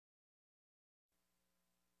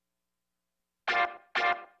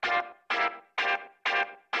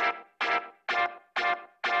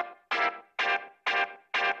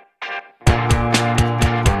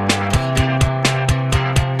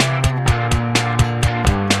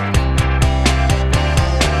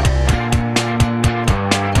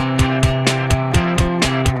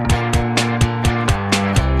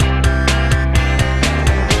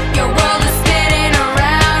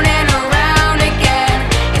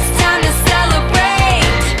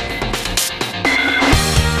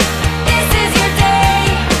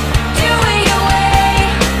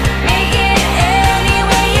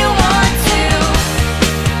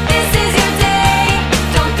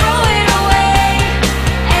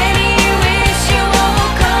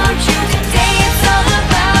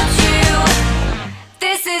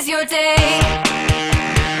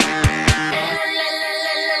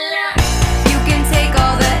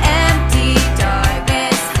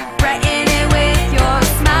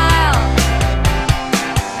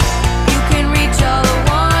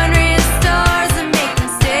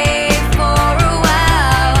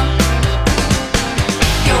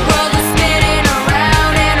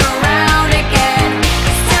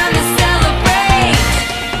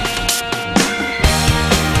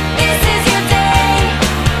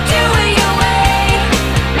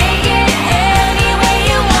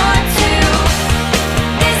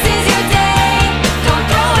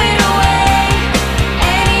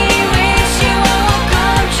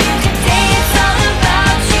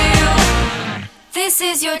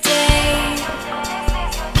your day.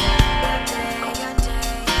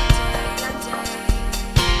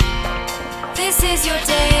 This is your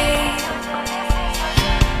day.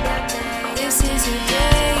 This is your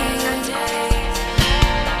day.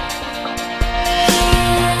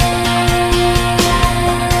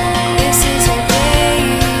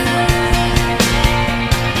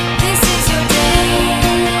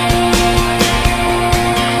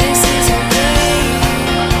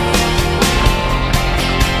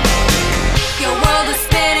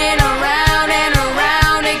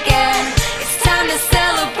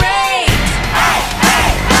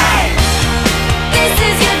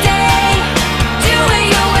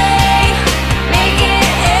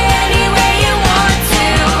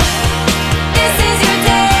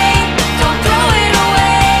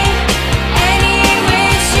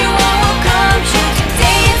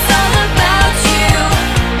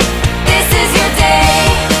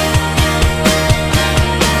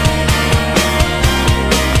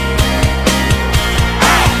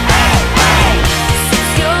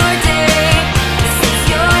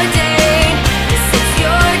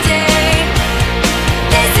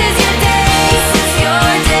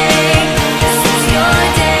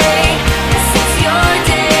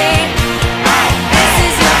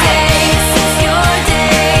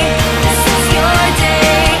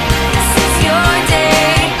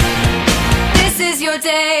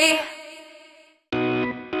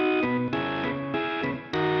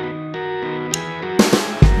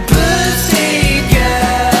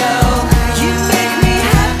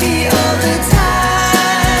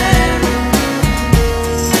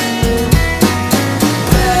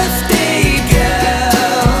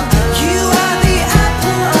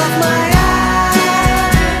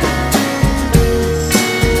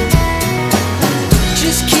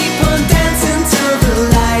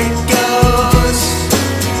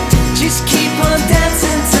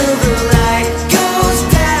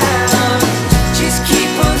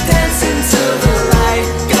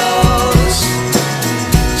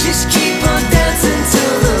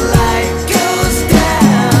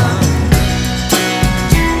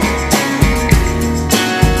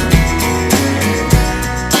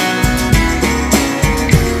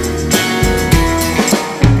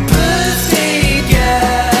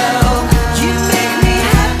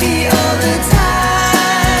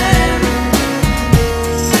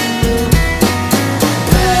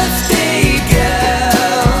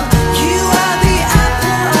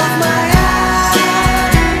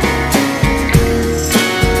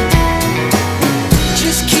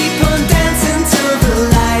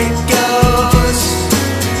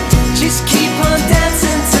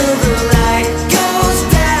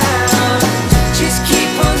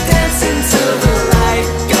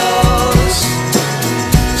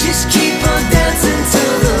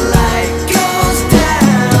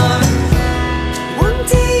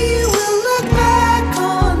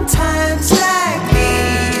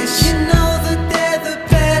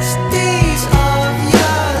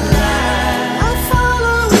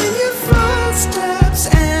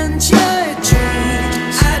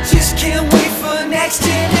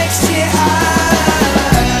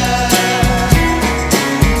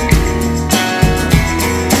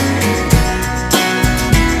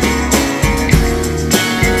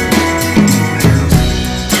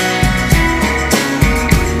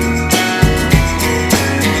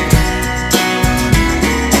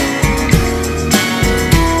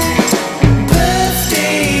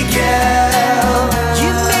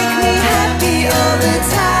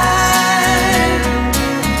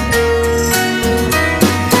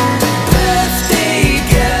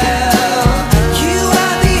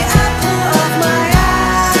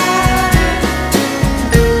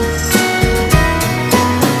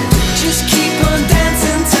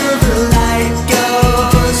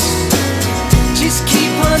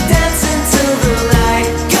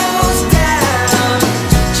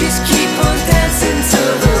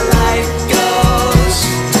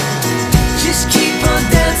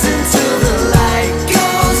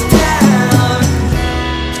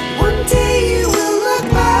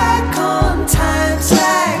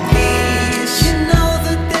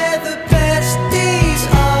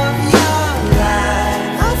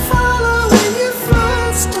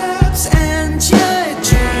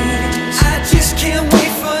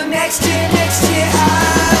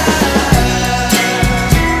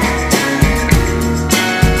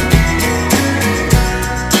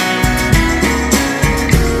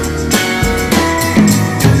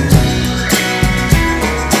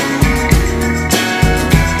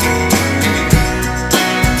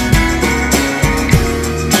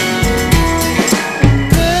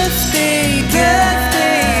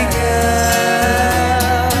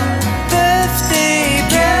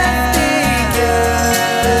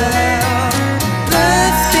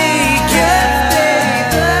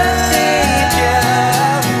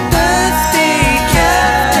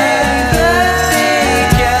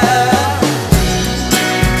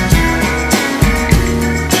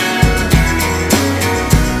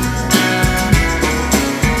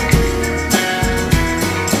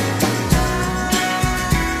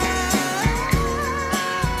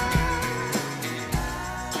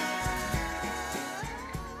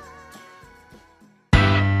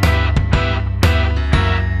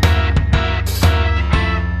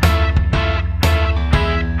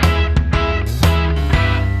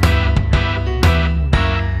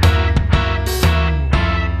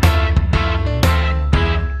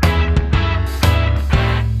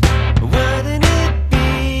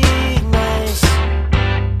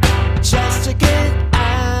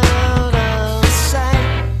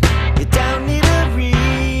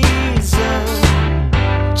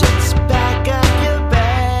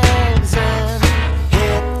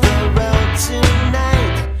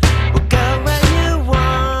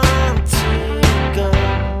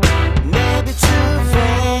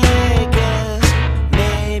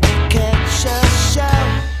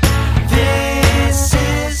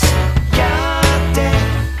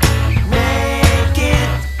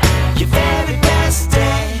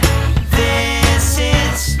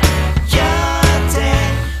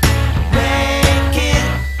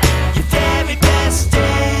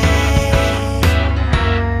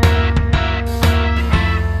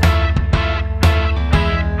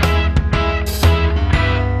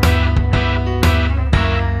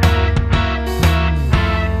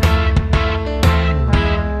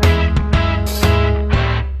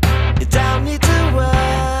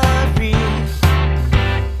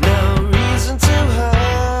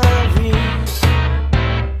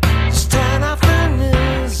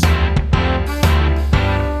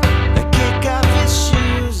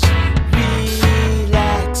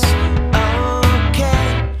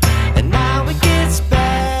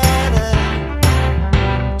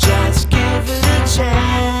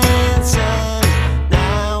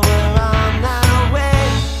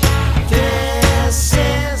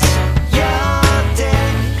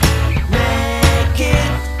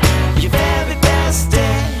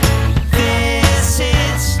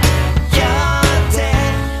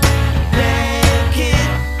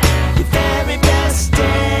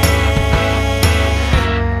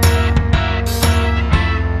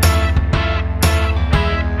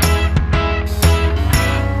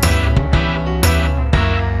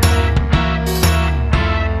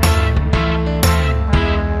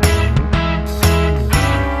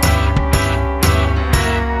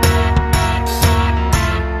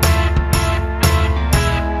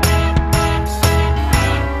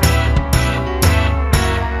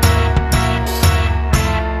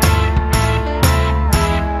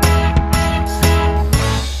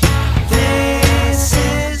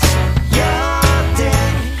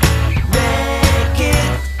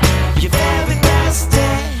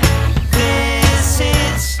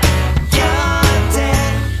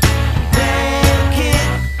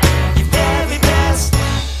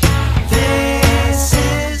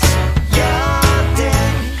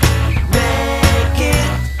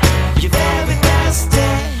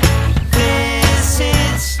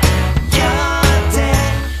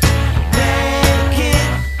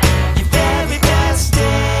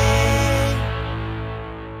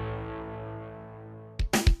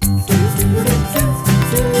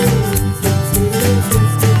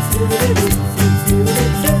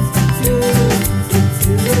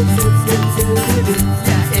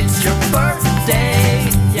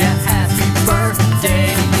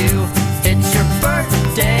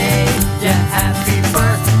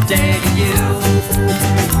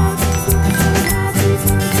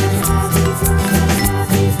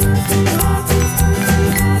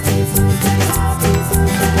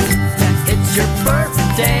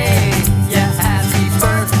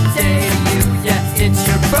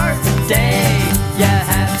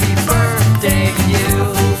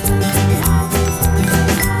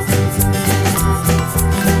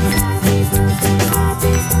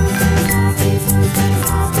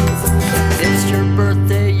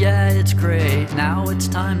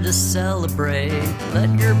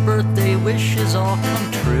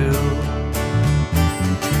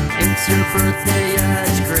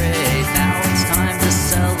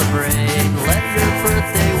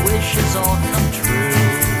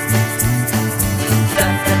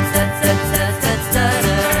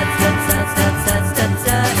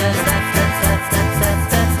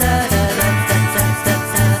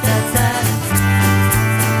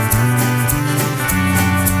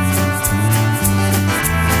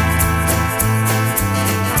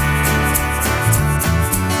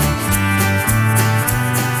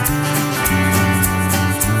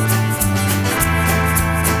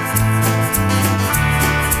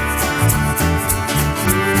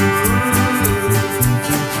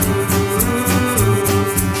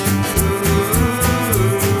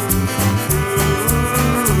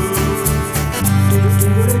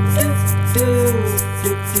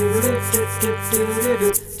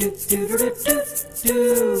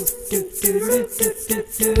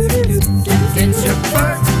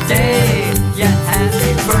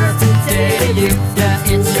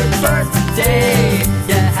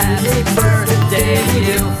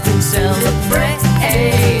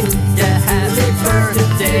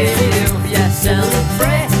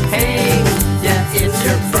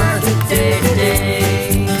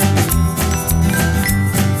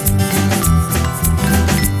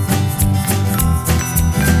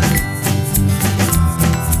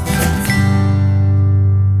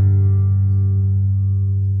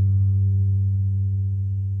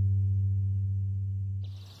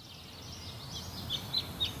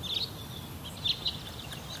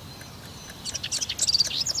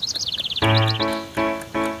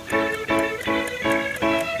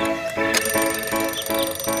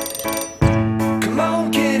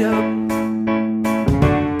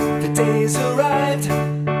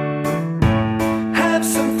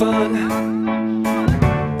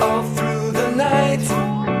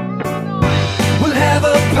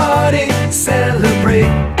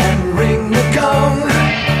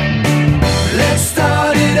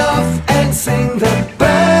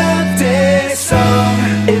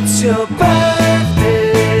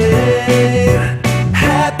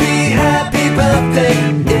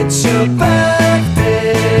 it's your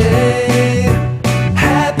birthday.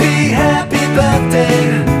 Happy, happy birthday.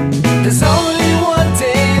 There's only one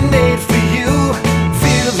day made for you.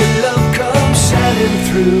 Feel the love come shining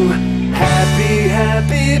through. Happy,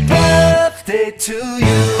 happy birthday to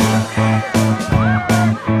you.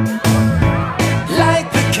 Light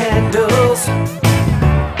the candles,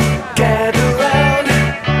 gather round,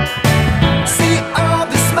 see all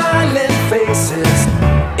the smiling faces,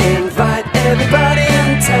 invite everybody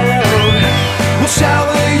in town. We'll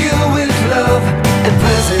shower you with love and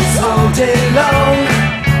presents all day long,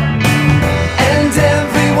 and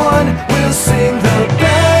everyone will sing the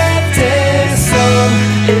birthday song.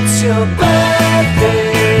 It's your birthday.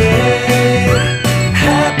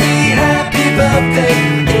 Happy, happy birthday.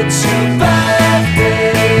 It's your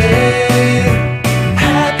birthday.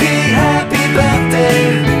 Happy, happy birthday.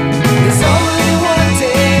 There's only one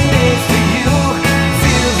day made for you.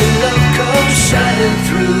 Feel the love come shining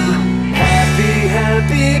through. Happy,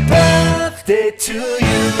 happy birthday to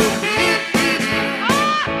you.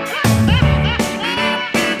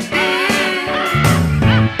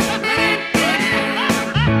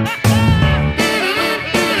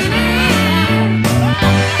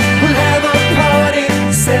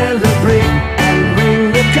 Celebrate and ring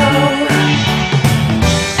the gong,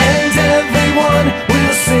 and everyone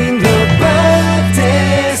will sing the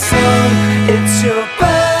birthday song. It's your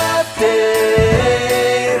birthday.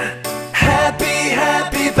 Happy,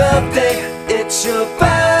 happy birthday. It's your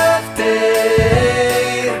birthday.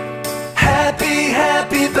 Happy,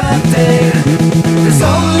 happy birthday. There's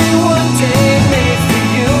only one day made for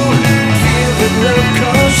you. Feel the love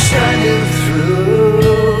come shining through.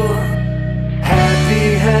 Happy,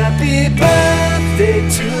 happy birthday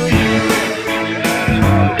to you.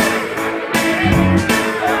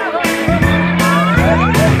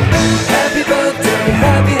 Happy birthday,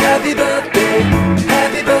 happy, happy birthday.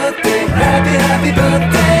 Happy birthday, happy, happy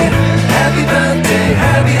birthday. Happy birthday,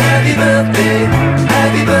 happy, happy birthday.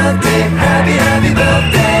 Happy birthday, happy, happy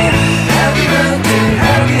birthday. Happy birthday,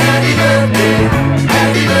 happy, happy birthday.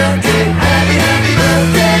 Happy birthday, happy, happy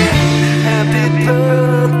birthday. Happy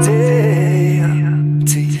birthday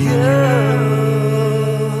to you.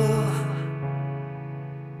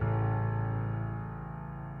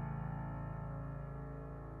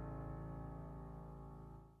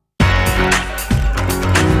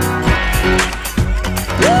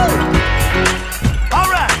 All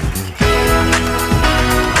right.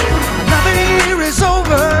 Another year is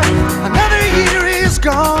over, another year is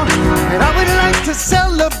gone, and I would like to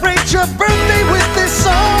celebrate your birthday with this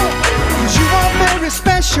song. 'Cause you are very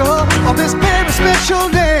special on this very special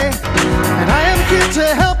day, and I am here to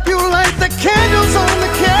help you light the candles on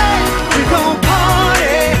the cake. We're gonna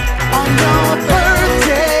party on your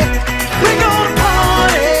birthday. We're gonna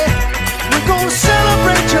party. We're gonna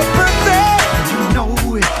celebrate your birthday. You know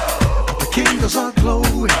it. The candles are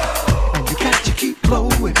glowing, and you got to keep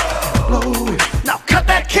blowing, blowing. Now cut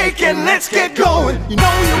that cake and let's get going. You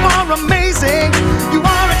know you are amazing, you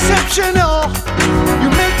are exceptional. You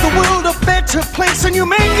make the world a better place and you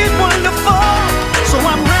make it wonderful. So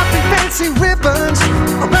I'm wrapping fancy ribbons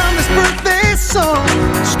around this birthday song.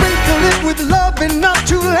 Sprinkle it with love enough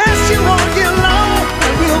to last you all year long.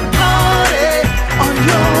 And we'll party on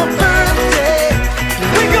your birthday.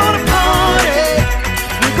 We're gonna party.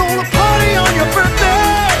 We're gonna party on your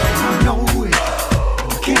birthday. You know it.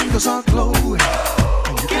 The candles are glowing,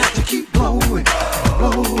 and you got to keep blowing,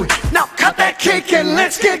 blowing. Now cut that cake and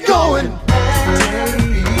let's get going.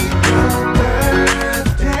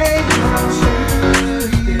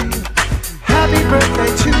 Happy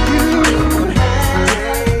birthday to you.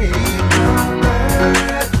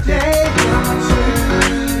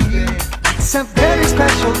 It's a very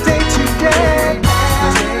special day today.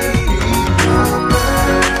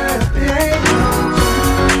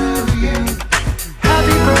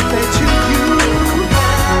 Happy birthday to you.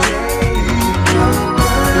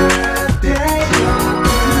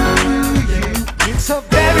 It's a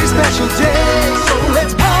very special day, so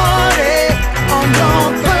let's party on your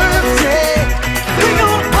birthday. We're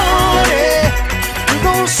gonna party. We're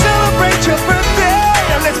gonna celebrate your birthday.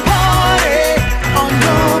 Let's party on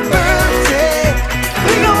your birthday.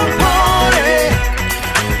 We're gonna party.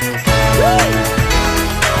 Woo!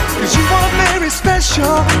 'Cause you are very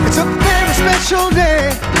special. It's a very special day,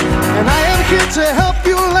 and I am here to help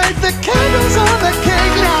you light the candles on the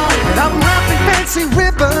cake now. And I'm wrapping fancy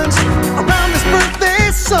ribbons